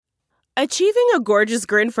Achieving a gorgeous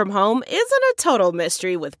grin from home isn't a total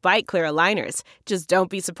mystery with Byte Clear aligners. Just don't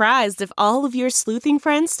be surprised if all of your sleuthing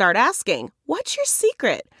friends start asking, "What's your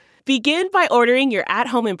secret?" Begin by ordering your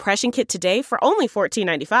at-home impression kit today for only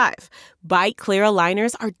 $14.95. Byte Clear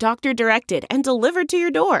aligners are doctor-directed and delivered to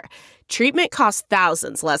your door. Treatment costs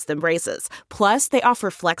thousands less than braces. Plus, they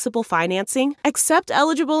offer flexible financing, accept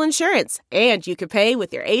eligible insurance, and you can pay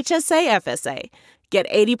with your HSA FSA. Get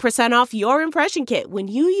 80% off your impression kit when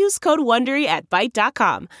you use code WONDERY at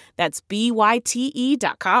Byte.com. That's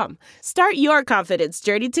BYTE.com. Start your confidence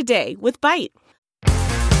journey today with Byte.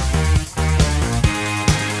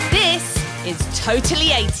 This is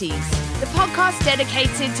Totally 80s, the podcast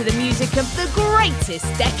dedicated to the music of the greatest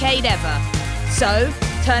decade ever. So,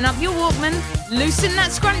 turn up your Walkman, loosen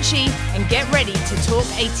that scrunchie, and get ready to talk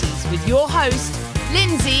 80s with your host,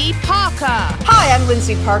 Lindsay Parker. Hi, I'm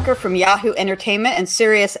Lindsay Parker from Yahoo Entertainment and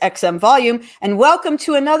Sirius XM Volume, and welcome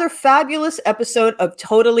to another fabulous episode of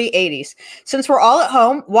Totally 80s. Since we're all at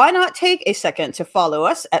home, why not take a second to follow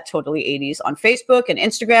us at Totally 80s on Facebook and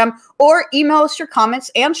Instagram, or email us your comments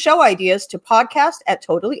and show ideas to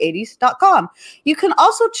podcast@totally80s.com. You can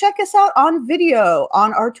also check us out on video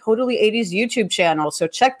on our Totally 80s YouTube channel, so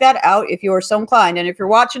check that out if you are so inclined. And if you're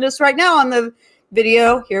watching us right now on the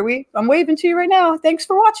video, I'm waving to you right now. Thanks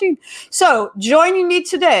for watching. So joining me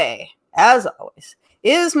today, as always,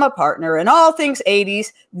 is my partner in all things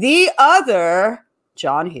 80s, the other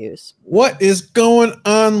John Hughes. What is going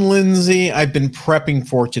on, Lindsay? I've been prepping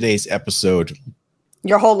for today's episode.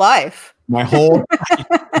 Your whole life. My whole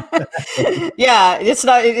Yeah, it's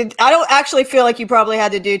not. I don't actually feel like you probably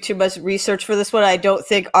had to do too much research for this one. I don't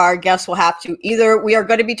think our guests will have to either. We are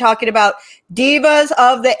going to be talking about divas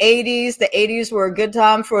of the 80s. The 80s were a good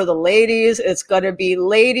time for the ladies. It's going to be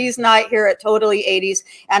ladies' night here at Totally 80s.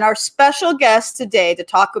 And our special guest today to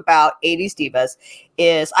talk about 80s divas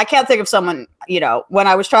is, I can't think of someone, when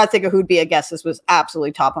I was trying to think of who'd be a guest, this was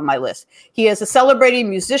absolutely top on my list. He is a celebrating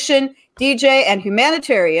musician, DJ, and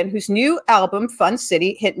humanitarian whose new album, Fun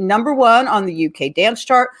City, hit #1 on the UK dance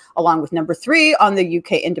chart, along with #3 on the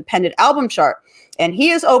UK independent album chart. And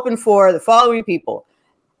he is open for the following people: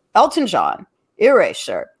 Elton John,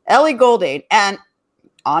 Erasure, Ellie Goulding, and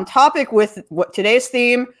on topic with today's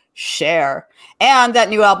theme, Cher. And that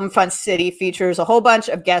new album, Fun City, features a whole bunch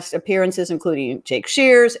of guest appearances, including Jake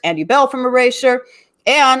Shears, Andy Bell from Erasure,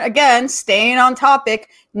 and again, staying on topic,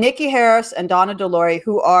 Nikki Harris and Donna DeLory,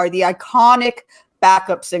 who are the iconic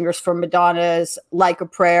backup singers for Madonna's Like a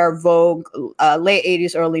Prayer, Vogue, late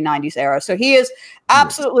 80s, early 90s era. So he is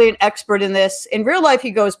absolutely an expert in this. In real life, he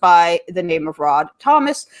goes by the name of Rod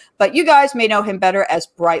Thomas, but you guys may know him better as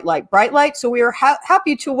Bright Light. So we are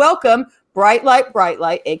happy to welcome Bright Light,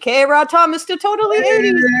 aka Rod Thomas, to Totally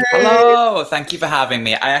 80s. Hello, thank you for having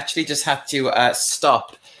me. I actually just had to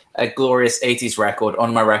stop a glorious 80s record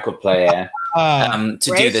on my record player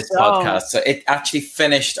to do this podcast. So it actually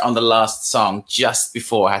finished on the last song just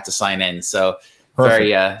before I had to sign in. So very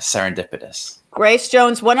serendipitous. Grace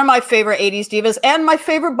Jones, one of my favorite 80s divas and my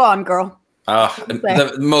favorite Bond girl. Oh,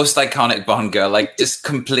 the most iconic Bond girl, like just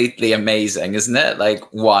completely amazing, isn't it? Like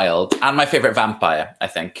wild. And my favorite vampire, I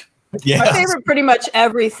think. Yes. My favorite pretty much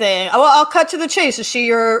everything. Well, I'll cut to the chase. Is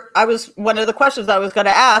she I was one of the questions I was going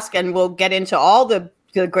to ask, and we'll get into all the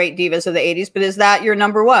great divas of the 80s, but is that your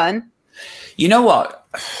 #1? You know what?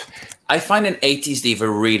 I find an 80s diva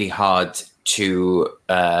really hard to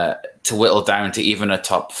whittle down to even a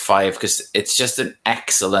top 5, because it's just an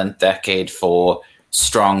excellent decade for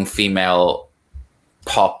strong female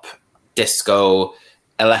pop, disco,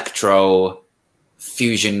 electro,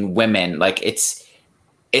 fusion women. Like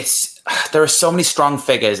there are so many strong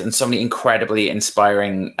figures and so many incredibly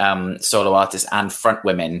inspiring solo artists and front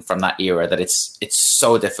women from that era that it's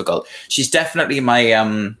so difficult. She's definitely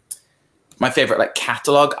my favorite like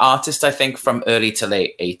catalog artist, I think, from early to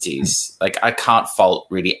late 80s. Like I can't fault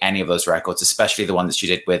really any of those records, especially the one that she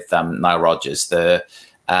did with Nile Rodgers, the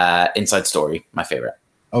Inside Story, my favorite.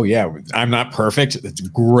 Oh yeah, I'm Not Perfect. It's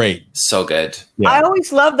great. So good. Yeah. I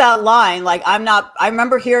always love that line. Like I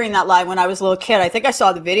remember hearing that line when I was a little kid. I think I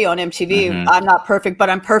saw the video on MTV. Mm-hmm. I'm not perfect, but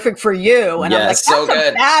I'm perfect for you. And I'm like, that's so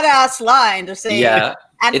good. A badass line to say. Yeah.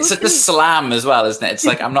 And it's like a slam as well, isn't it? It's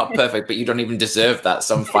like, I'm not perfect, but you don't even deserve that,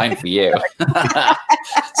 so I'm fine for you.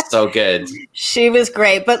 So good. She was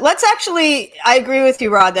great. But I agree with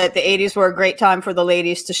you, Rod, that the 80s were a great time for the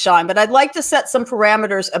ladies to shine. But I'd like to set some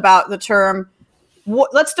parameters about the term.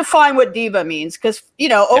 Let's define what diva means, because,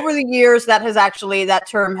 over the years, that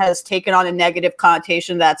term has taken on a negative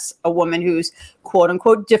connotation. That's a woman who's quote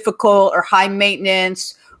unquote difficult or high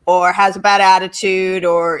maintenance or has a bad attitude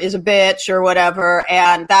or is a bitch or whatever.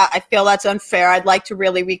 And that, I feel that's unfair. I'd like to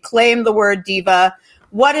really reclaim the word diva.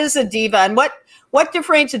 What is a diva, and what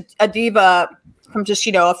differentiates a diva from just,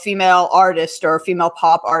 a female artist or a female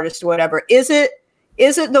pop artist or whatever? Is it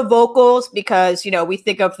the vocals? Because, we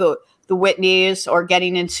think of the Whitneys, or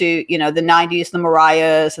getting into, the 90s, the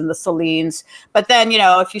Mariahs and the Celines. But then,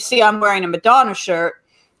 if you see I'm wearing a Madonna shirt,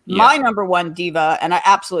 my number one diva, and I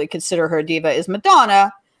absolutely consider her a diva, is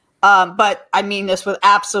Madonna. But I mean this with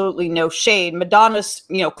absolutely no shade. Madonna's,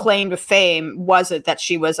 claim to fame wasn't that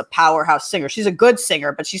she was a powerhouse singer. She's a good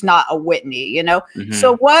singer, but she's not a Whitney, Mm-hmm.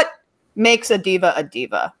 So what makes a diva a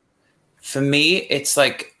diva? For me, it's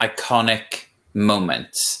like iconic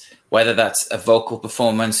moments, whether that's a vocal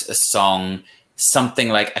performance, a song, something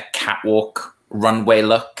like a catwalk, runway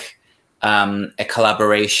look, a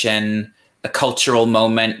collaboration, a cultural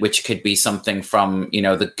moment, which could be something from,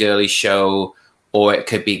 the Girly Show, or it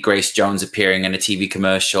could be Grace Jones appearing in a TV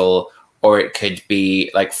commercial, or it could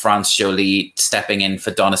be like France Jolie stepping in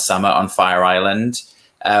for Donna Summer on Fire Island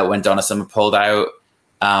when Donna Summer pulled out.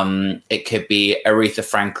 It could be Aretha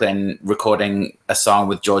Franklin recording a song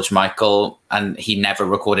with George Michael, and he never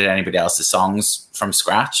recorded anybody else's songs from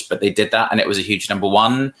scratch, but they did that, and it was a huge number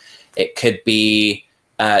one. It could be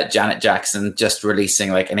Janet Jackson just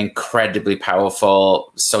releasing like an incredibly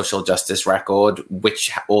powerful social justice record,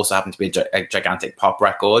 which also happened to be a gigantic pop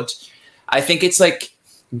record. I think it's like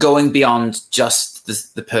going beyond just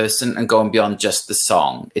the person and going beyond just the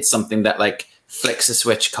song. It's something that like flicks a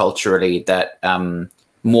switch culturally that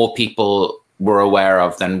more people were aware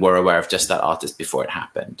of than were aware of just that artist before it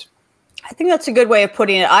happened. I think that's a good way of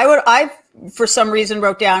putting it. I for some reason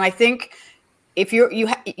wrote down, I think if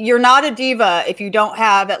you're not a diva if you don't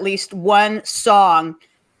have at least one song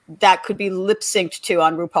that could be lip synced to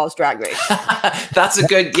on RuPaul's Drag Race. That's a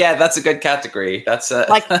good category. That's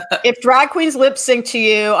like if drag queens lip sync to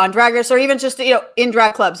you on Drag Race, or even just in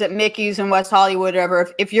drag clubs at Mickey's in West Hollywood, or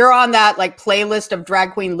whatever. If you're on that like playlist of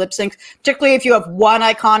drag queen lip syncs, particularly if you have one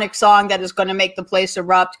iconic song that is going to make the place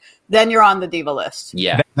erupt, then you're on the diva list.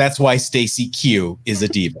 Yeah, that's why Stacey Q is a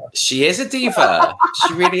diva. She is a diva.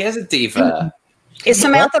 She really is a diva. Is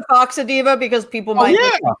Samantha Fox a diva? Because people might.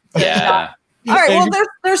 Yeah. All right. Well,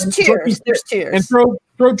 there's tiers. There's tiers. And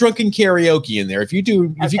throw drunken karaoke in there. If you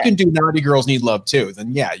can do Naughty Girls Need Love Too,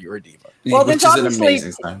 then yeah, you're a diva. Well, there's obviously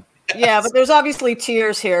but there's obviously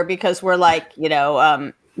tiers here, because we're like,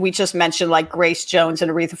 we just mentioned like Grace Jones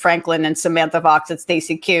and Aretha Franklin and Samantha Fox and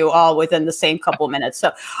Stacey Q all within the same couple minutes.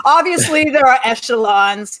 So obviously there are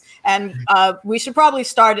echelons, and we should probably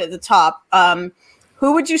start at the top.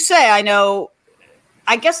 Who would you say?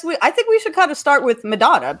 I think we should kind of start with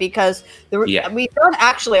Madonna, because we've done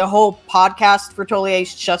actually a whole podcast for Totally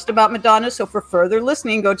 80s just about Madonna. So for further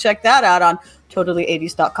listening, go check that out on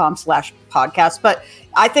totally80s.com/podcast. But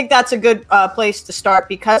I think that's a good place to start,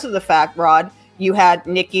 because of the fact, Rod, you had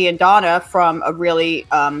Nikki and Donna from a really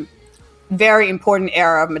very important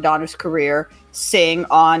era of Madonna's career sing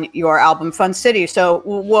on your album Fun City. So,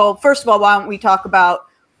 well, first of all, why don't we talk about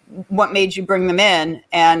what made you bring them in,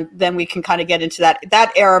 and then we can kind of get into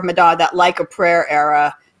that era of Madonna, that Like a Prayer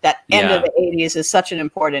era, that end of the 80s is such an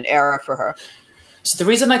important era for her. So the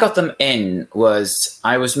reason I got them in was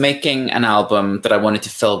I was making an album that I wanted to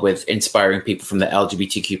fill with inspiring people from the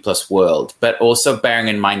LGBTQ plus world, but also bearing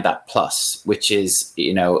in mind that plus, which is,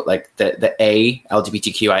 like the A,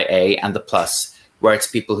 LGBTQIA, and the plus, where it's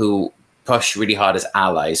people who push really hard as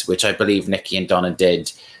allies, which I believe Nikki and Donna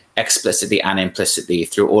did explicitly and implicitly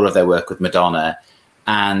through all of their work with Madonna.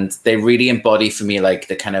 And they really embody for me like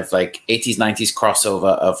the kind of like 80s 90s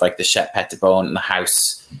crossover of like the Shep Pettibone and the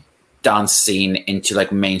house dance scene into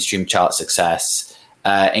like mainstream chart success.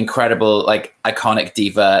 Incredible, like iconic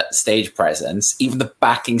diva stage presence. Even the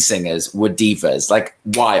backing singers were divas, like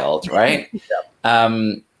wild, right?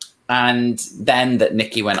 And then that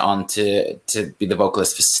Nikki went on to be the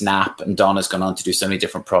vocalist for Snap, and Donna's gone on to do so many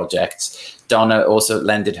different projects. Donna also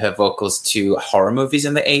lended her vocals to horror movies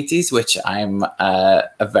in the 80s, which I'm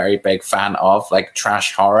a very big fan of, like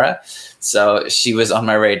trash horror. So she was on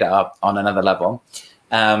my radar on another level.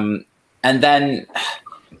 And then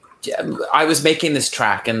I was making this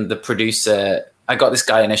track, and the producer, I got this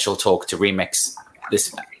guy Initial Talk to remix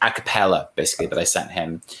this a cappella basically that I sent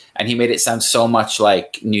him, and he made it sound so much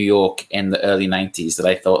like New York in the early 90s that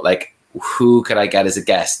I thought, like, who could I get as a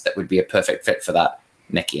guest that would be a perfect fit for that?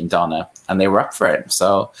 Nikki and Donna, and they were up for it.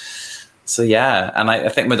 So yeah, and I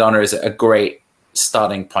think Madonna is a great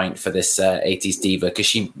starting point for this 80s diva,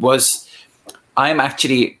 because I'm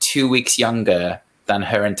actually 2 weeks younger than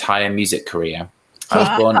her entire music career.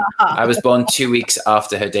 I was born 2 weeks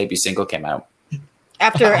after her debut single came out.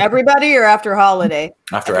 After everybody or after Holiday?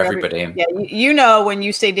 After everybody. Yeah, you know, when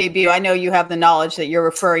you say debut, I know you have the knowledge that you're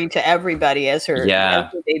referring to Everybody as her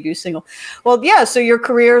debut single. Well, yeah, so your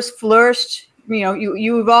careers flourished, you know,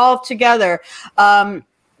 you evolved together.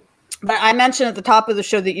 But I mentioned at the top of the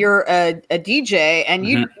show that you're a DJ, and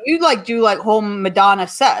you like do like whole Madonna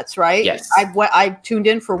sets, right? Yes. I tuned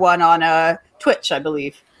in for one on Twitch, I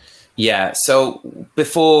believe. Yeah. So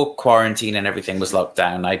before quarantine and everything was locked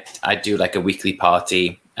down, I do like a weekly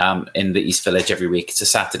party in the East Village every week. It's a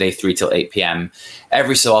Saturday, 3 till 8 p.m.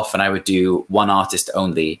 Every so often I would do one artist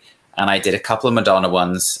only. And I did a couple of Madonna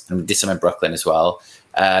ones, and did some in Brooklyn as well.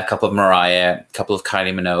 A couple of Mariah, a couple of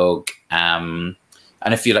Kylie Minogue, and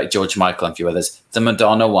a few like George Michael and a few others. The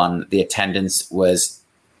Madonna one, the attendance was,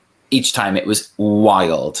 each time it was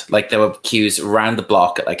wild. Like there were queues around the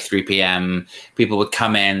block at like 3 p.m. People would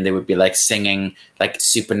come in, they would be like singing like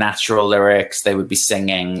Supernatural lyrics. They would be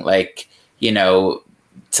singing like, you know,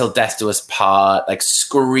 Till Death Do Us Part, like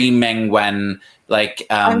screaming when like...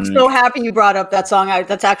 I'm so happy you brought up that song.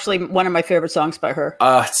 That's actually one of my favorite songs by her.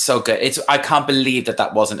 Oh, it's so good. I can't believe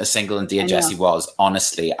that wasn't a single and Dear Jessie was.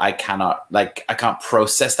 Honestly, I can't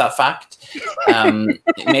process that fact.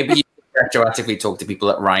 Maybe you retroactively talk to people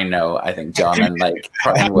at Rhino, I think, John, and like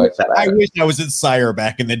try and work that out. I wish I was at Sire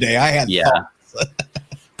back in the day. I had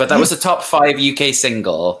But that was a top 5 UK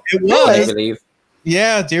single. It was. I believe.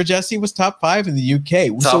 Yeah, Dear Jessie was top 5 in the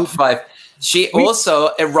UK. Top 5. Also,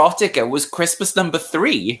 Erotica was Christmas number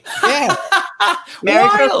 3. Yeah. Merry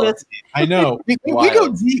Christmas. I know.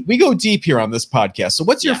 We go deep here on this podcast. So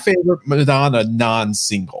what's your favorite Madonna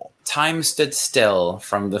non-single? Time Stood Still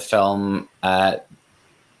from the film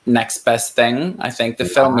Next Best Thing. I think the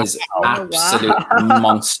film is absolute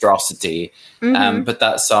monstrosity. But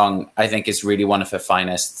that song, I think, is really one of her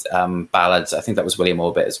finest ballads. I think that was William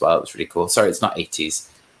Orbit as well. It was really cool. Sorry, it's not 80s.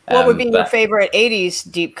 What would be your favorite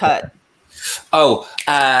 80s deep cut? Oh,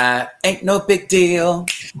 Ain't No Big Deal.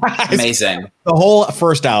 Amazing. The whole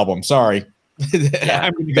first album. Sorry. Yeah,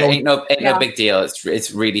 Ain't No Big Deal.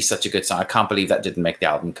 It's really such a good song. I can't believe that didn't make the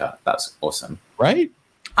album cut. That's awesome. Right?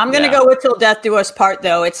 I'm going to go with Till Death Do Us Part,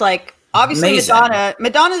 though. It's like, obviously,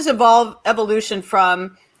 Madonna's evolution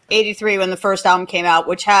from 83 when the first album came out,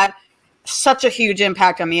 which had such a huge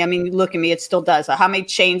impact on me. I mean, look at me, it still does. How many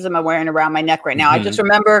chains am I wearing around my neck right now? I just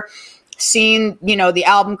remember seeing, you know, the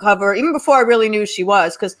album cover, even before I really knew she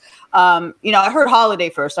was, because, you know, I heard Holiday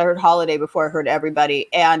first. I heard Holiday before I heard Everybody.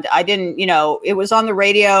 And I didn't, you know, it was on the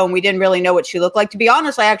radio and we didn't really know what she looked like. To be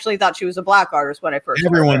honest, I actually thought she was a black artist when I first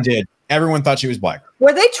heard her. Everyone did. Everyone thought she was black.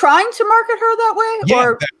 Were they trying to market her that way? Yeah,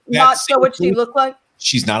 or not so what she looked like?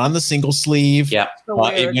 She's not on the single sleeve. Yeah. So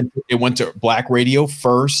it went to black radio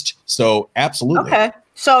first. So absolutely. Okay.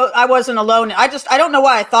 So I wasn't alone. I don't know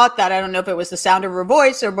why I thought that. I don't know if it was the sound of her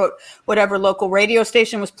voice or whatever local radio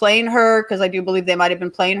station was playing her, because I do believe they might have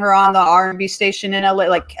been playing her on the R&B station in LA,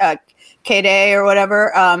 like K-Day or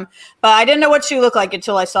whatever. But I didn't know what she looked like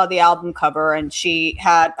until I saw the album cover, and she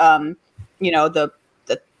had, you know, the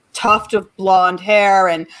tuft of blonde hair.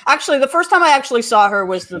 And actually, the first time I actually saw her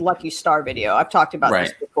was the Lucky Star video. I've talked about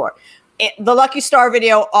this before. The Lucky Star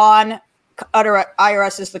video on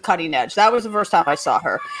IRS is The Cutting Edge. That was the first time I saw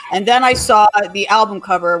her. And then I saw the album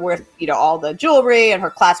cover with, you know, all the jewelry and her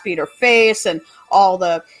clasp beat her face and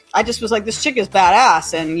I just was like, this chick is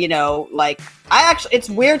badass. And, you know, like, it's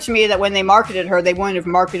weird to me that when they marketed her, they wouldn't have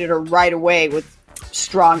marketed her right away with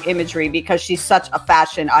strong imagery, because she's such a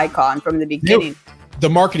fashion icon from the beginning. The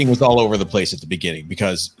marketing was all over the place at the beginning,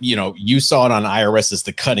 because, you know, you saw it on IRS as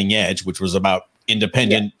The Cutting Edge, which was about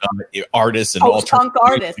independent artists and punk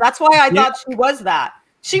artists. That's why I thought she was that.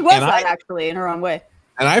 She was actually in her own way.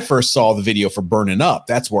 And I first saw the video for Burning Up.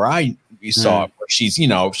 That's where I saw it. She's, you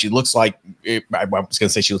know, she looks like, I was going to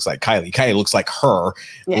say she looks like Kylie. Kylie looks like her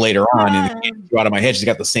later on. And it came out of my head, she's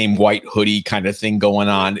got the same white hoodie kind of thing going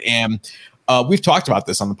on. And we've talked about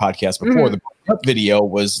this on the podcast before. The video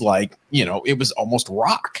was like, you know, it was almost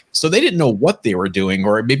rock. So they didn't know what they were doing,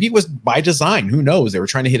 or maybe it was by design. Who knows? They were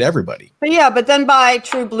trying to hit everybody. But then by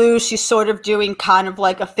True Blue, she's sort of doing kind of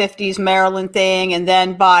like a 50s Maryland thing. And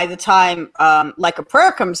then by the time Like a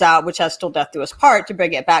Prayer comes out, which has Till Death Do Us Part, to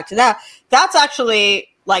bring it back to that, that's actually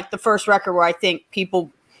like the first record where I think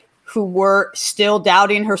people who were still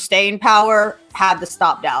doubting her staying power had to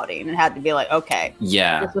stop doubting and had to be like, okay.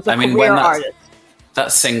 Yeah. This was a career artist.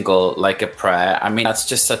 That single, Like a Prayer, I mean, that's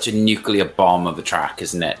just such a nuclear bomb of a track,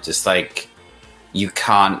 isn't it? Just like, you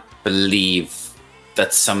can't believe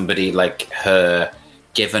that somebody like her,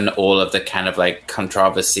 given all of the kind of like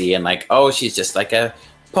controversy and like, oh, she's just like a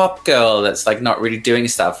pop girl that's like not really doing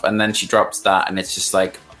stuff. And then she drops that and it's just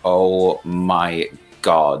like, oh my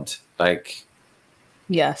God. Like,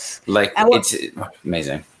 Yes. Like, it's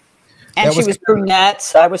amazing. And she was brunette.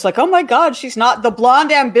 So I was like, oh my God, she's not the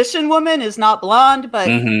Blonde Ambition woman is not blonde. But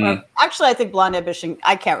actually, I think Blonde Ambition,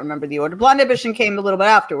 I can't remember the order. Blonde Ambition came a little bit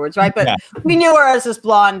afterwards, right? But we knew her as this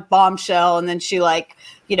blonde bombshell. And then she like,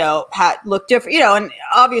 you know, had looked different, you know, and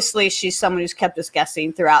obviously she's someone who's kept us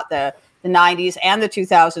guessing throughout the 90s and the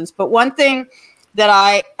 2000s. But one thing that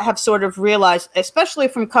I have sort of realized, especially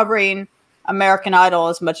from covering American Idol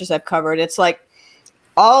as much as I've covered, it's like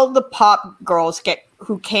all the pop girls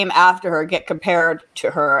who came after her get compared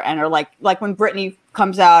to her and are like when Britney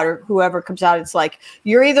comes out or whoever comes out, it's like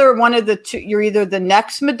you're either one of the two, you're either the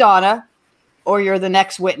next Madonna or you're the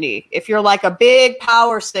next Whitney. If you're like a big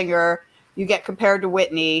power singer, you get compared to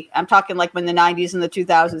Whitney. I'm talking like when the 90s and the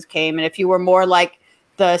 2000s came. And if you were more like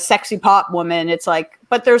the sexy pop woman, it's like,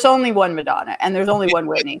 but there's only one Madonna and there's only one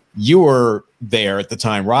Whitney. You were there at the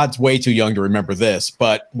time. Rod's way too young to remember this,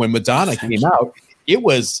 but when Madonna came out, it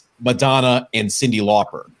was Madonna and Cyndi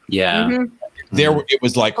Lauper. Yeah. It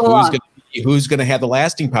was like, who's gonna have the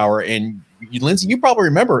lasting power? And Lindsay, you probably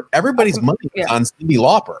remember everybody's money was on Cyndi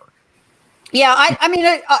Lauper. Yeah, I mean,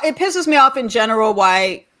 it pisses me off in general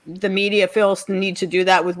why the media feels the need to do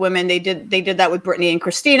that with women. They did that with Britney and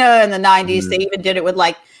Christina in the 90s. They even did it with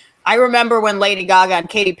I remember when Lady Gaga and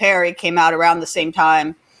Katy Perry came out around the same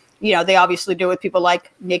time. You know, they obviously do it with people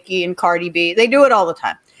like Nicki and Cardi B. They do it all the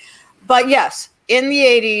time. But yes, in the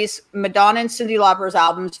 80s, Madonna and Cyndi Lauper's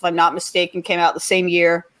albums, if I'm not mistaken, came out the same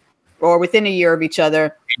year or within a year of each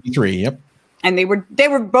other. 83, yep. And they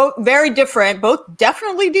were both very different, both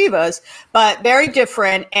definitely divas, but very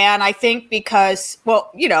different. And I think because,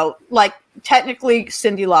 well, you know, like technically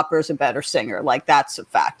Cyndi Lauper is a better singer. Like that's a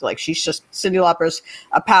fact. Like Cyndi Lauper's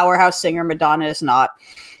a powerhouse singer. Madonna is not.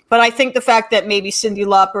 But I think the fact that maybe Cyndi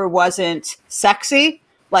Lauper wasn't sexy,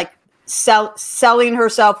 like selling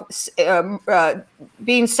herself,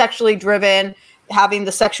 being sexually driven, having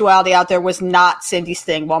the sexuality out there was not Cyndi's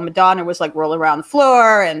thing. While Madonna was like rolling around the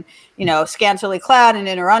floor and, you know, scantily clad and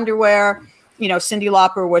in her underwear, you know, Cyndi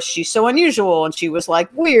Lauper she's so unusual and she was like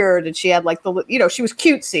weird and she had like she was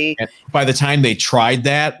cutesy. And by the time they tried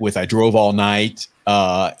that with I Drove All Night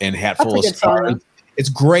and Hatful of Stars, it's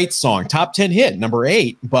a great song, top 10 hit, number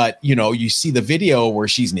 8. But, you know, you see the video where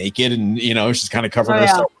she's naked and, you know, she's kind of covering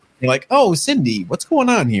herself. You're like, oh, Cyndi, what's going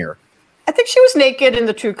on here? I think she was naked in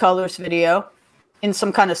the True Colors video in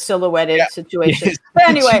some kind of silhouetted situation. But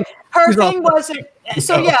anyway, her thing wasn't.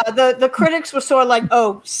 So yeah, the critics were sort of like,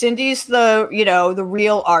 oh, Cindy's the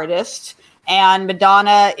real artist and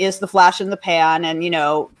Madonna is the flash in the pan and, you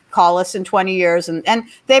know, call us in 20 years. And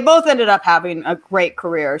they both ended up having a great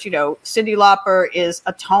careers. You know, Cyndi Lauper is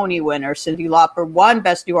a Tony winner. Cyndi Lauper won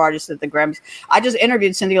Best New Artist at the Grammys. I just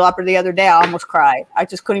interviewed Cyndi Lauper the other day. I almost cried. I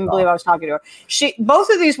just couldn't even believe I was talking to her. Both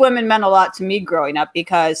of these women meant a lot to me growing up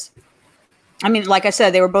because, I mean, like I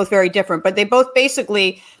said, they were both very different, but they both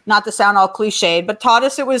basically, not to sound all cliched, but taught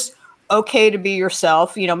us it was okay to be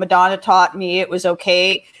yourself. You know, Madonna taught me it was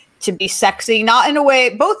okay to be sexy, not in a way.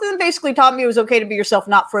 Both of them basically taught me it was okay to be yourself,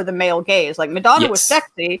 not for the male gaze. Like Madonna was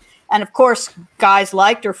sexy, and of course, guys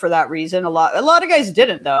liked her for that reason. A lot of guys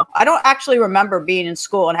didn't, though. I don't actually remember being in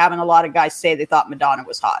school and having a lot of guys say they thought Madonna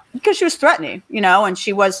was hot because she was threatening, you know, and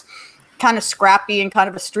she was kind of scrappy and kind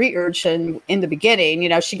of a street urchin in the beginning. You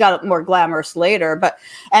know, she got more glamorous later,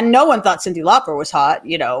 and no one thought Cyndi Lauper was hot,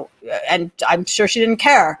 you know, and I'm sure she didn't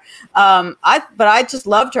care. But I just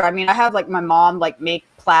loved her. I mean, I had like my mom like make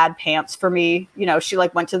plaid pants for me, you know, she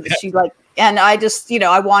like went to and I just, you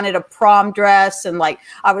know, I wanted a prom dress and like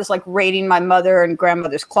I was like raiding my mother and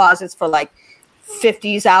grandmother's closets for like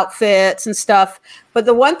 50s outfits and stuff. But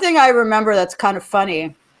the one thing I remember that's kind of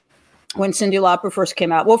funny when Cyndi Lauper first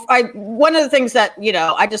came out, one of the things that, you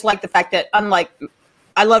know, I just like the fact that unlike,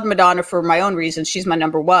 I love Madonna for my own reasons, she's my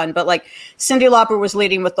number one, but like Cyndi Lauper was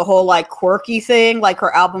leading with the whole like quirky thing, like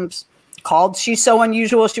her album's called She's So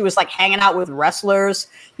Unusual. She was like hanging out with wrestlers,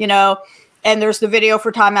 you know, and there's the video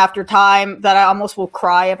for Time After Time that I almost will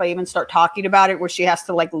cry if I even start talking about it, where she has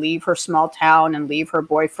to like leave her small town and leave her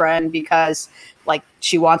boyfriend because like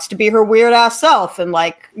she wants to be her weird ass self. And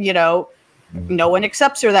like, you know, no one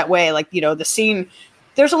accepts her that way. Like, you know, the scene,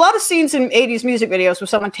 there's a lot of scenes in 80s music videos where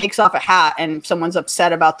someone takes off a hat and someone's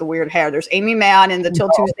upset about the weird hair. There's Amy Mann in the Till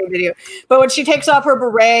Tuesday video. But when she takes off her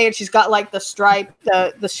beret and she's got like the stripe,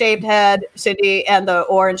 the shaved head, Cyndi, and the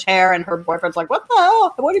orange hair, and her boyfriend's like, what the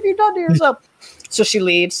hell? What have you done to yourself? So she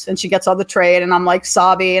leaves and she gets on the train and I'm like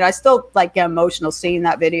sobbing. And I still like get emotional seeing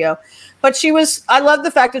that video. But I love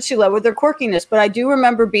the fact that she led with her quirkiness. But I do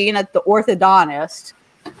remember being at the orthodontist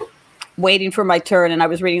waiting for my turn, and I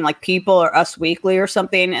was reading like People or Us Weekly or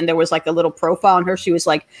something, and there was like a little profile on her. She was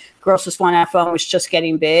like, Girls Just Want to Have Fun was just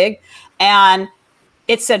getting big, and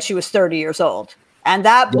it said she was 30 years old. And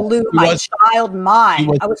that blew my child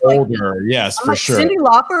mind. I was older, like, yes, for sure. Cyndi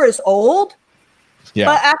Lauper is old, yeah.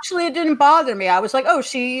 But actually it didn't bother me. I was like, oh,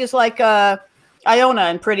 she is like Iona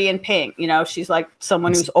in Pretty in Pink. You know, she's like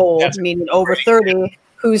someone who's old, meaning over 30,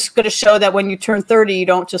 who's going to show that when you turn 30, you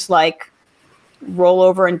don't just like roll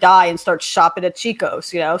over and die and start shopping at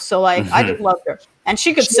Chico's, you know? So like, I just loved her. And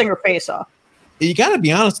she could sing her face off. You got to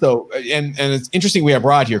be honest, though, and it's interesting we have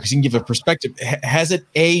Rod here because he can give a perspective. Has it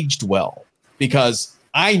aged well? Because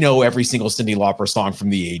I know every single Cyndi Lauper song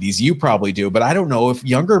from the 80s. You probably do, but I don't know if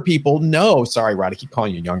younger people know. Sorry, Rod, I keep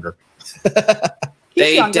calling you younger.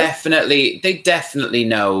 They definitely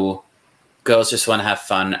know Girls Just Want to Have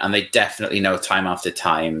Fun, and they definitely know Time After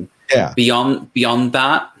Time. Yeah. Beyond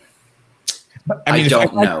that, I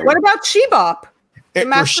don't know. What about She Bop? The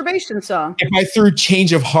masturbation song. If I threw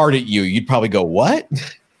Change of Heart at you, you'd probably go, what?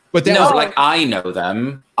 But then I know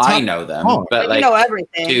them. But like, you know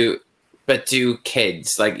everything. Do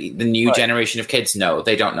kids, like the new generation of kids, know?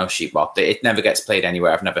 They don't know She Bop. It never gets played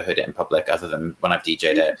anywhere. I've never heard it in public other than when I've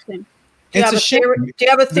DJ'd it. Do you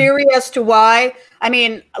have a theory as to why? I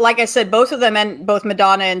mean, like I said, both of them, and both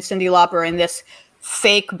Madonna and Cyndi Lauper, in this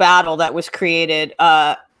fake battle that was created,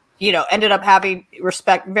 ended up having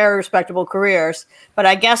very respectable careers. But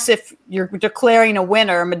I guess if you're declaring a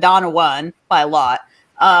winner, Madonna won by a lot.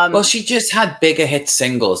 Well, she just had bigger hit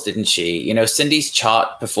singles, didn't she? You know, Cyndi's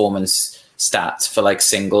chart performance stats for like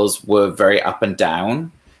singles were very up and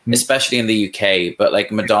down, especially in the UK. But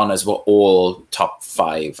like Madonna's were all top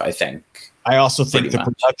 5, I think. I also think the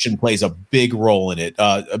production plays a big role in it.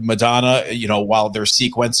 Madonna, while there's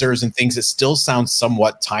sequencers and things, it still sounds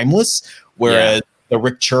somewhat timeless, whereas the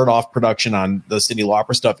Rick Chertoff production on the Cyndi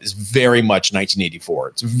Lauper stuff is very much 1984.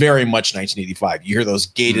 It's very much 1985. You hear those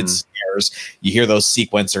gated snares, you hear those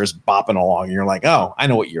sequencers bopping along, and you're like, oh, I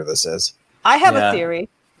know what year this is. I have a theory.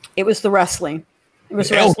 It was the wrestling. It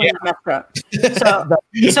was wrestling that messed up.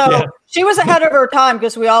 So she was ahead of her time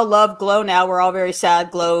because we all love Glow now. We're all very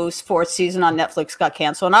sad. Glow's 4th season on Netflix got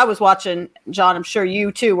canceled. And I was watching, John, I'm sure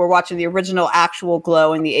you too were watching the original actual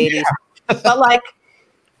Glow in the 80s. Yeah. But like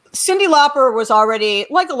Cyndi Lauper was already,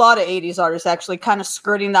 like a lot of 80s artists, actually kind of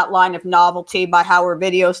skirting that line of novelty by how her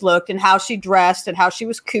videos looked and how she dressed and how she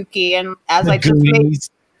was kooky. And as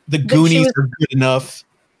the Goonies are good enough.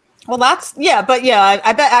 Well,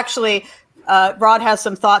 I bet actually Rod has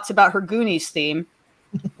some thoughts about her Goonies theme.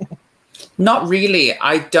 Not really.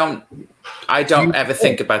 I don't ever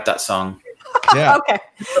think about that song. Yeah. Okay.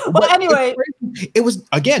 Well, anyway, it was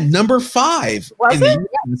again number 5. Was it?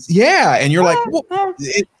 Yeah, and you're like,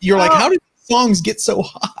 how did songs get so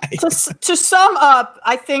high? To sum up,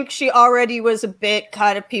 I think she already was a bit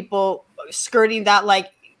kind of people skirting that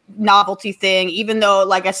like novelty thing, even though,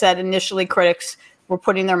 like I said, initially critics were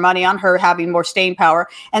putting their money on her having more staying power.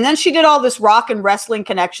 And then she did all this rock and wrestling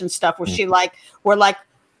connection stuff where she were like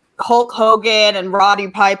Hulk Hogan and Roddy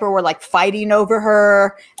Piper were like fighting over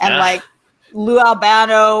her, and like Lou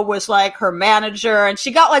Albano was like her manager, and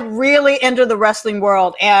she got like really into the wrestling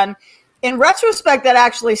world. And in retrospect, that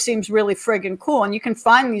actually seems really friggin' cool. And you can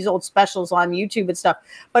find these old specials on YouTube and stuff.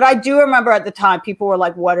 But I do remember at the time, people were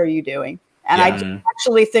like, what are you doing? And I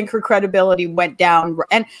actually think her credibility went down.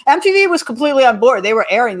 And MTV was completely on board. They were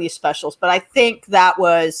airing these specials. But I think that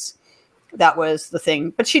was the thing.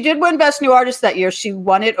 But she did win Best New Artist that year. She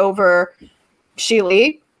won it over Sheila,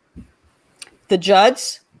 the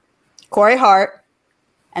Judds, Corey Hart,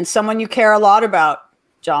 and someone you care a lot about,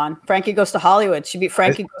 John. Frankie Goes to Hollywood. She beat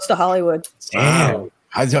Frankie Goes to Hollywood. Damn.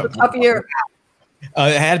 Tough year.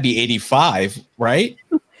 It had to be 85, right?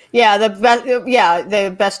 Yeah, the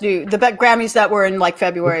best Grammys that were in like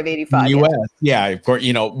February of 85. US, yeah, of course,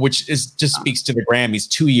 which just speaks to the Grammys.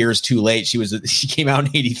 2 years too late. She came out in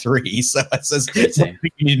 83, so it says something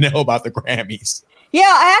you need to know about the Grammys. Yeah,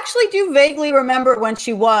 I actually do vaguely remember when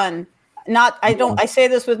she won. I say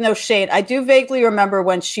this with no shade. I do vaguely remember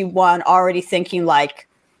when she won, already thinking like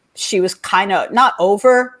she was kind of not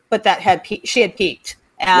over, but that she had peaked.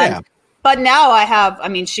 And but now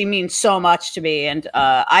she means so much to me, and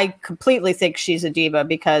I completely think she's a diva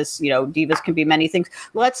because divas can be many things.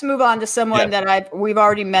 Let's move on to someone that we've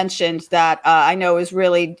already mentioned that I know is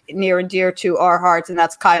really near and dear to our hearts, and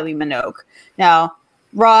that's Kylie Minogue. Now,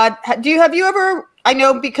 Rod, have you ever? I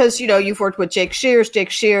know because, you've worked with Jake Shears.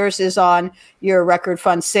 Jake Shears is on your record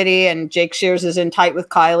Fun City, and Jake Shears is in tight with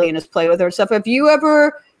Kylie and has played with her and stuff. Have you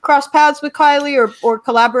ever crossed paths with Kylie or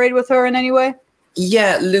collaborated with her in any way?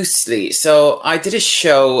 Yeah, loosely. So I did a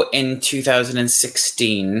show in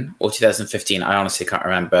 2016 or 2015. I honestly can't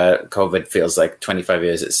remember. COVID feels like 25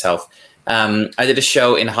 years itself. I did a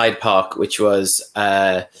show in Hyde Park, which was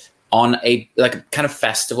on a kind of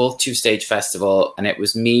festival, 2-stage festival, and it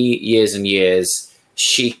was me, Years and Years,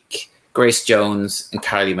 Chic, Grace Jones, and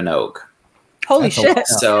Kylie Minogue. Holy shit!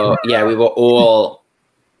 So yeah, we were all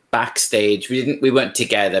backstage. We weren't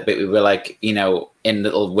together, but we were like, you know, in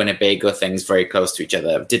little Winnebago things, very close to each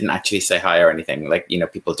other. Didn't actually say hi or anything, like, you know,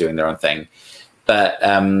 people doing their own thing. But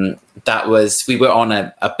we were on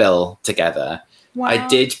a bill together. Wow. I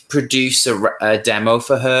did produce a demo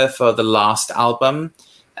for her for the last album,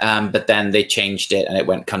 but then they changed it and it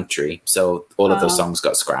went country. So all of those songs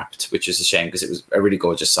got scrapped, which is a shame because it was a really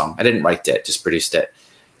gorgeous song. I didn't write it, just produced it.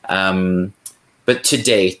 But to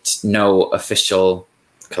date, no official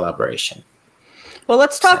collaboration. Well,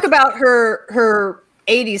 let's talk about her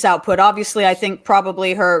 80s output. Obviously, I think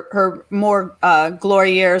probably her more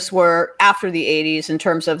glory years were after the 80s in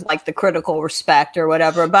terms of like the critical respect or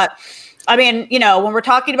whatever. But I mean, you know, when we're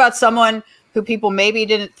talking about someone who people maybe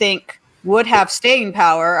didn't think would have staying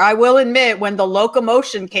power, I will admit when The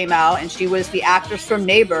Locomotion came out and she was the actress from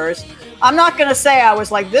Neighbors, I'm not going to say I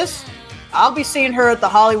was like this. I'll be seeing her at the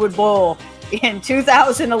Hollywood Bowl in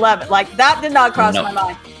 2011. Like that did not cross my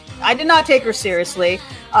mind. I did not take her seriously,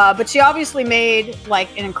 but she obviously made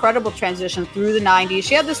like an incredible transition through the 90s.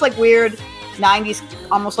 She had this like weird 90s,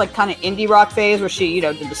 almost like kind of indie rock phase where she, you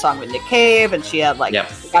know, did the song with Nick Cave, and she had like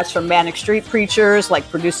guys from Manic Street Preachers, like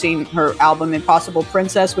producing her album Impossible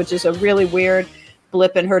Princess, which is a really weird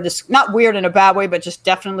blip in her, not weird in a bad way, but just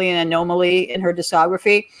definitely an anomaly in her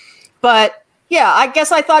discography. But yeah, I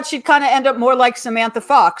guess I thought she'd kind of end up more like Samantha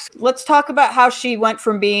Fox. Let's talk about how she went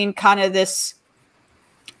from being kind of this,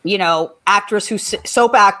 you know, actress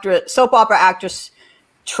soap opera actress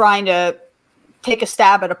trying to take a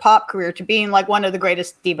stab at a pop career to being like one of the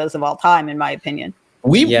greatest divas of all time, in my opinion.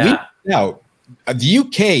 The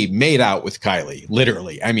UK made out with Kylie,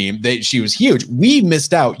 literally. I mean, she was huge. We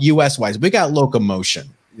missed out US wise. We got Locomotion,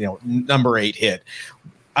 you know, number 8 hit.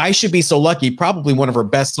 I Should Be So Lucky, probably one of her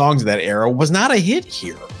best songs of that era, was not a hit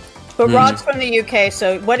here. But Rod's from the UK,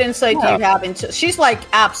 so what insight do you have into? She's like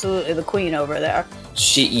absolutely the queen over there.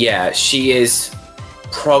 She is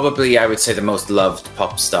probably, I would say, the most loved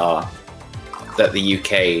pop star that the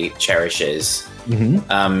UK cherishes.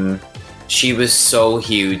 She was so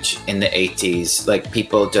huge in the 80s. Like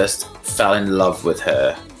people just fell in love with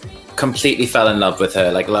her, completely fell in love with her.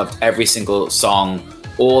 Like loved every single song.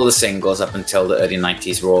 All the singles up until the early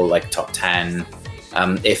 90s were all like top 10,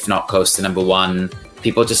 if not close to number 1.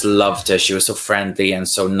 People just loved her. She was so friendly and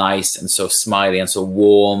so nice and so smiley and so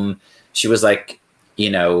warm. She was like, you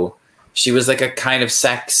know, she was like a kind of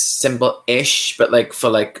sex symbol-ish, but like for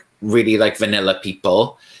like really like vanilla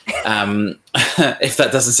people. If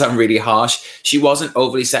that doesn't sound really harsh. She wasn't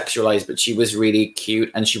overly sexualized, but she was really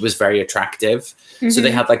cute and she was very attractive. So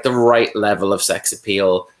they had like the right level of sex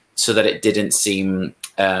appeal so that it didn't seem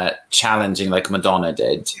challenging like Madonna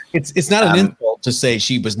did. It's not an insult to say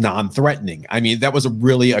she was non-threatening. I mean, that was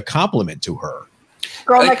really a compliment to her.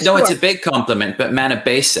 No, it's a big compliment, but men are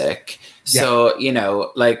basic. So, you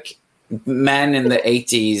know, like men in the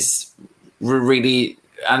 80s were really,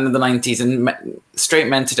 and the 90s, and straight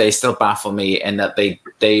men today still baffle me in that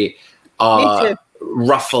they are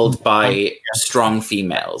ruffled by strong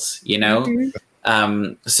females, you know?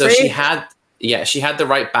 So she had the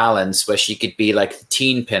right balance where she could be like the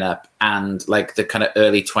teen pinup and like the kind of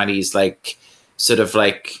early 20s, like sort of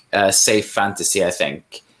like safe fantasy, I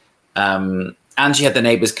think. And she had the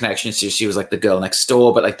Neighbours connection. So she was like the girl next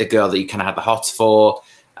door, but like the girl that you kind of had the hots for.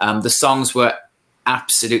 The songs were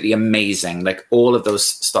absolutely amazing. Like all of those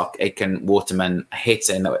Stock Aitken Waterman, I hate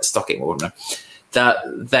saying that, Stock Aitken Waterman, that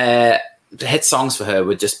the hit songs for her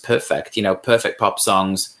were just perfect, you know, perfect pop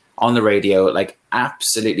songs on the radio, like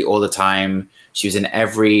absolutely all the time. She was in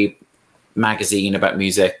every magazine about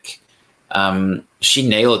music. She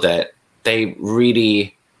nailed it. They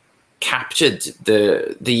really captured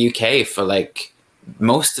the UK for like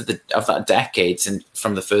most of that decade, and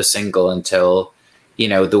from the first single until, you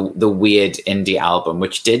know, the weird indie album,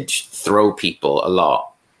 which did throw people a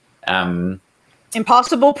lot.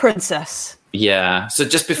 Impossible Princess. Yeah. So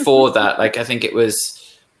just before that, like I think it was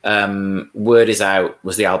Word Is Out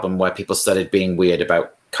was the album where people started being weird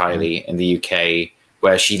about Kylie in the UK,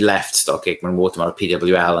 where she left Stock Aitken Waterman or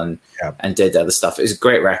PWL and did other stuff. It was a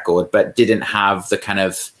great record, but didn't have the kind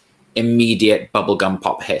of immediate bubblegum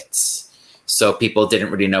pop hits. So people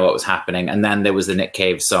didn't really know what was happening. And then there was the Nick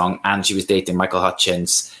Cave song, and she was dating Michael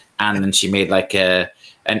Hutchence. And then she made like a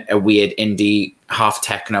weird indie, half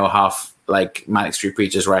techno, half like Manic Street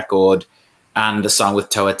Preachers record and a song with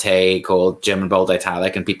Toa Tay called German Bold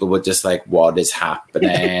Italic, and people were just like, what is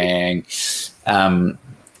happening?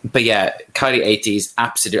 But yeah, Kylie 80s,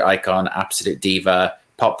 absolute icon, absolute diva,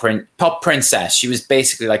 pop princess. She was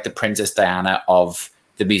basically like the Princess Diana of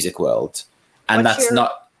the music world. And that's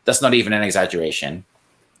not even an exaggeration.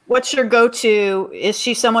 What's your go-to? Is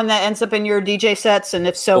she someone that ends up in your DJ sets? And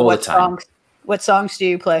if so, what songs do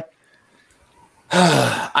you play?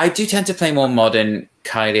 I do tend to play more modern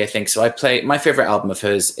Kylie, I think. So my favorite album of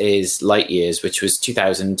hers is Light Years, which was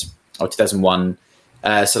 2000 or 2001.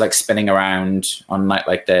 So like Spinning Around on a Night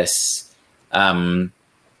Like This.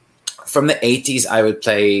 From the 80s, I would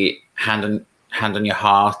play Hand on Your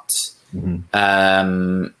Heart.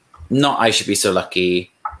 Mm-hmm. Not I Should Be So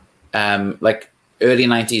Lucky. Like early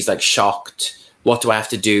 90s, like Shocked. What Do I Have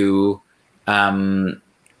to Do?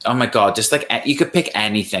 Oh my God, just like you could pick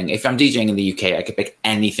anything. If I'm DJing in the UK, I could pick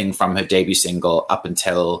anything from her debut single up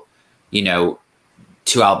until, 2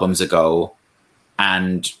 albums ago.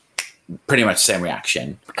 And pretty much same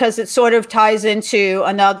reaction. Because it sort of ties into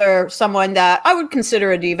someone that I would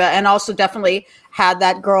consider a diva, and also definitely had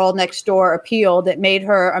that girl next door appeal that made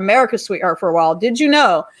her America's sweetheart for a while. Did you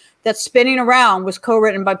know that Spinning Around was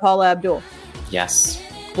co-written by Paula Abdul? Yes.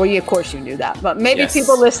 Well, of course you knew that, but maybe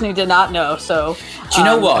people listening did not know. So, do you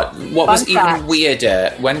know what? What was even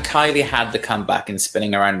weirder, when Kylie had the comeback and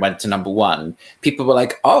Spinning Around went to number 1, people were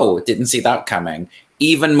like, "Oh, didn't see that coming."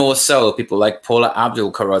 Even more so, people like Paula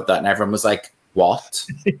Abdul co-wrote that, and everyone was like, "What?"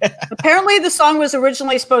 Apparently, the song was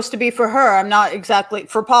originally supposed to be for her.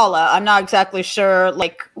 For Paula. I'm not exactly sure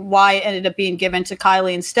like why it ended up being given to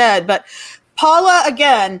Kylie instead. But Paula,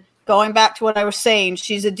 again, going back to what I was saying,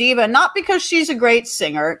 she's a diva, not because she's a great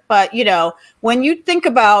singer, but, when you think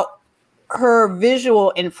about her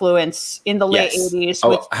visual influence in the late 80s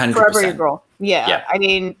with 100%. Forever Your Girl. Yeah. I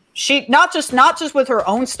mean, she not just with her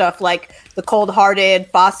own stuff, like the Cold Hearted,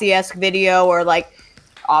 Fosse-esque video, or like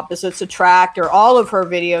Opposites Attract, or all of her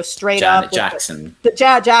videos straight up. Janet Jackson. The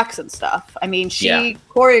Janet Jackson stuff. I mean, she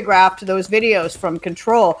choreographed those videos from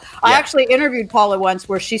Control. Yeah. I actually interviewed Paula once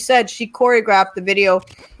where she said she choreographed the video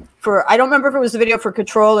I don't remember if it was the video for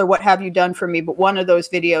Control or What Have You Done For Me, but one of those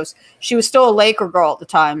videos. She was still a Laker girl at the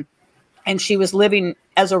time, and she was living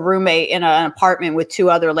as a roommate in an apartment with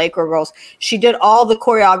 2 other Laker girls. She did all the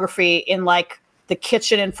choreography in like the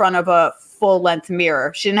kitchen in front of a full-length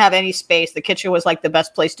mirror. She didn't have any space. The kitchen was like the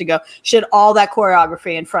best place to go. She did all that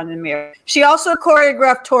choreography in front of the mirror. She also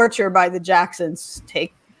choreographed Torture by the Jacksons.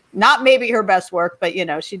 Not maybe her best work, but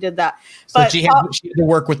she did that. So she had to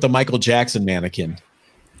work with the Michael Jackson mannequin.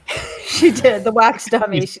 She did, the wax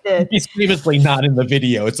dummy. She did. He's famously not in the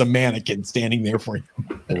video. It's a mannequin standing there for you.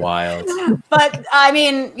 Wild. But I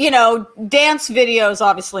mean, dance videos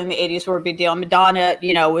obviously in the 80s were a big deal. Madonna,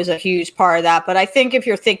 was a huge part of that. But I think if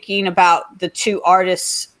you're thinking about the 2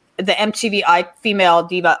 artists, the MTV female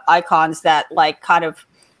diva icons that like kind of,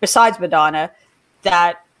 besides Madonna,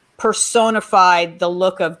 that personified the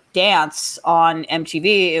look of dance on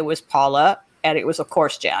MTV, it was Paula, and it was of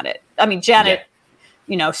course Janet. I mean, Janet. Yeah.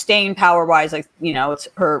 Staying power wise, like, it's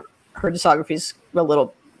her discography is a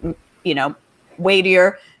little,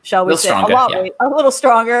 weightier, shall we say, stronger, a little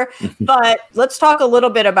stronger. But let's talk a little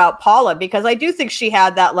bit about Paula, because I do think she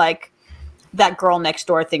had that, like, that girl next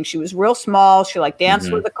door thing. She was real small. She like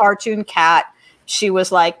danced with a cartoon cat. She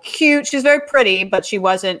was like cute. She's very pretty, but she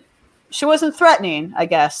wasn't threatening, I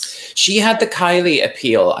guess. She had the Kylie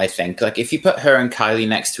appeal, I think. Like if you put her and Kylie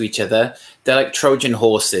next to each other, they're like Trojan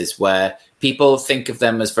horses where people think of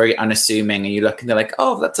them as very unassuming, and you look and they're like,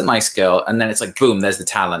 oh, that's a nice girl. And then it's like, boom, there's the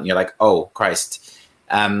talent. You're like, oh, Christ.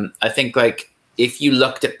 I think like if you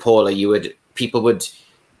looked at Paula, people would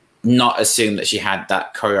not assume that she had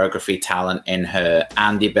that choreography talent in her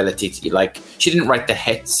and the ability to like, she didn't write the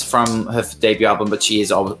hits from her debut album, but she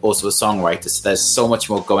is also a songwriter. So there's so much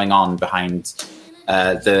more going on behind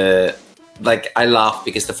I laugh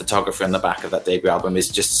because the photography on the back of that debut album is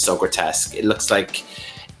just so grotesque. It looks like,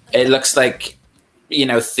 theater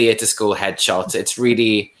school headshots. It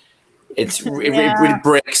really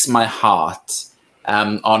breaks my heart.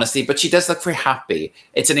 Honestly, but she does look very happy.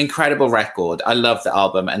 It's an incredible record. I love the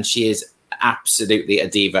album, and she is absolutely a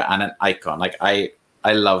diva and an icon. Like I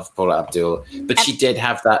love Paula Abdul, but she did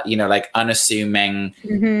have that, unassuming,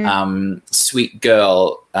 sweet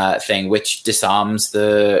girl thing, which disarms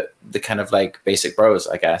the kind of like basic bros,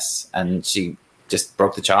 I guess. And she just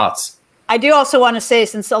broke the charts. I do also want to say,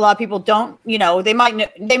 since a lot of people don't, they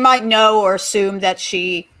might know or assume that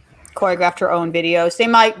she choreographed her own videos. They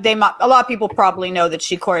might, a lot of people probably know that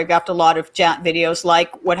she choreographed a lot of Jant videos,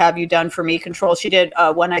 like What Have You Done For Me, Control. She did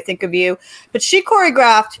When I Think of You, but she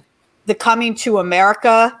choreographed the Coming to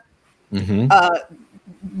America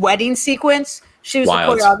wedding sequence. She was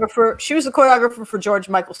Wild. the choreographer. She was the choreographer for George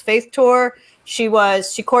Michael's Faith Tour. She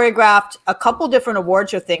choreographed a couple different award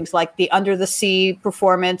show things, like the Under the Sea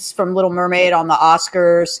performance from Little Mermaid on the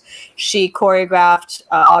Oscars. She choreographed,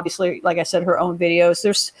 obviously, like I said, her own videos.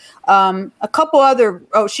 There's a couple other.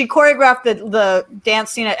 Oh, she choreographed the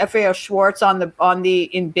dance scene at FAO Schwartz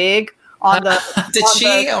in Big. Did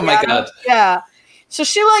she? Oh my God! Yeah. So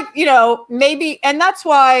she maybe, and that's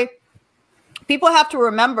why people have to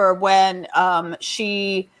remember when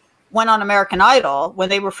she went on American Idol, when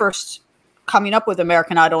they were first coming up with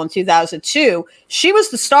American Idol in 2002, she was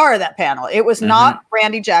the star of that panel. It was not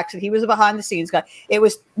Randy Jackson. He was a behind the scenes guy. It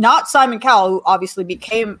was not Simon Cowell, who obviously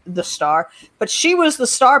became the star, but she was the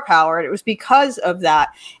star power. And it was because of that.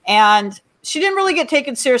 And she didn't really get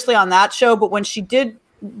taken seriously on that show, but when she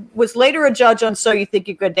was later a judge on So You Think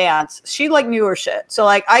You Could Dance, she knew her shit. So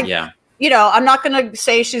I'm not going to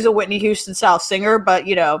say she's a Whitney Houston style singer, but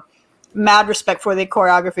mad respect for the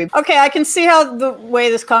choreography. Okay, I can see how the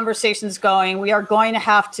way this conversation is going. We are going to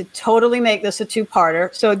have to totally make this a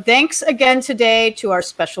two-parter. So thanks again today to our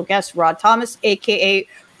special guest, Rod Thomas, aka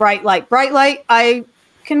Bright Light. Bright Light, I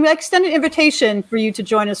can extend an invitation for you to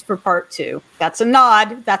join us for part 2. That's a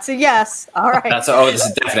nod. That's a yes. All right. This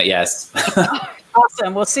is a definite yes.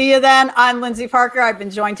 Awesome. We'll see you then. I'm Lindsay Parker. I've been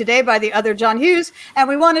joined today by the other John Hughes, and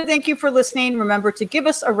we want to thank you for listening. Remember to give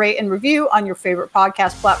us a rate and review on your favorite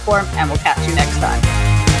podcast platform, and we'll catch you next time.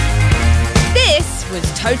 This was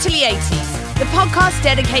Totally 80s, the podcast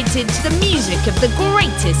dedicated to the music of the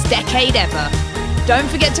greatest decade ever. Don't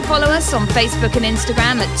forget to follow us on Facebook and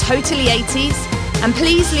Instagram at Totally 80s, and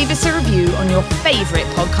please leave us a review on your favorite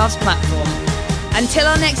podcast platform. Until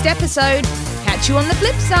our next episode, catch you on the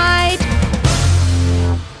flip side.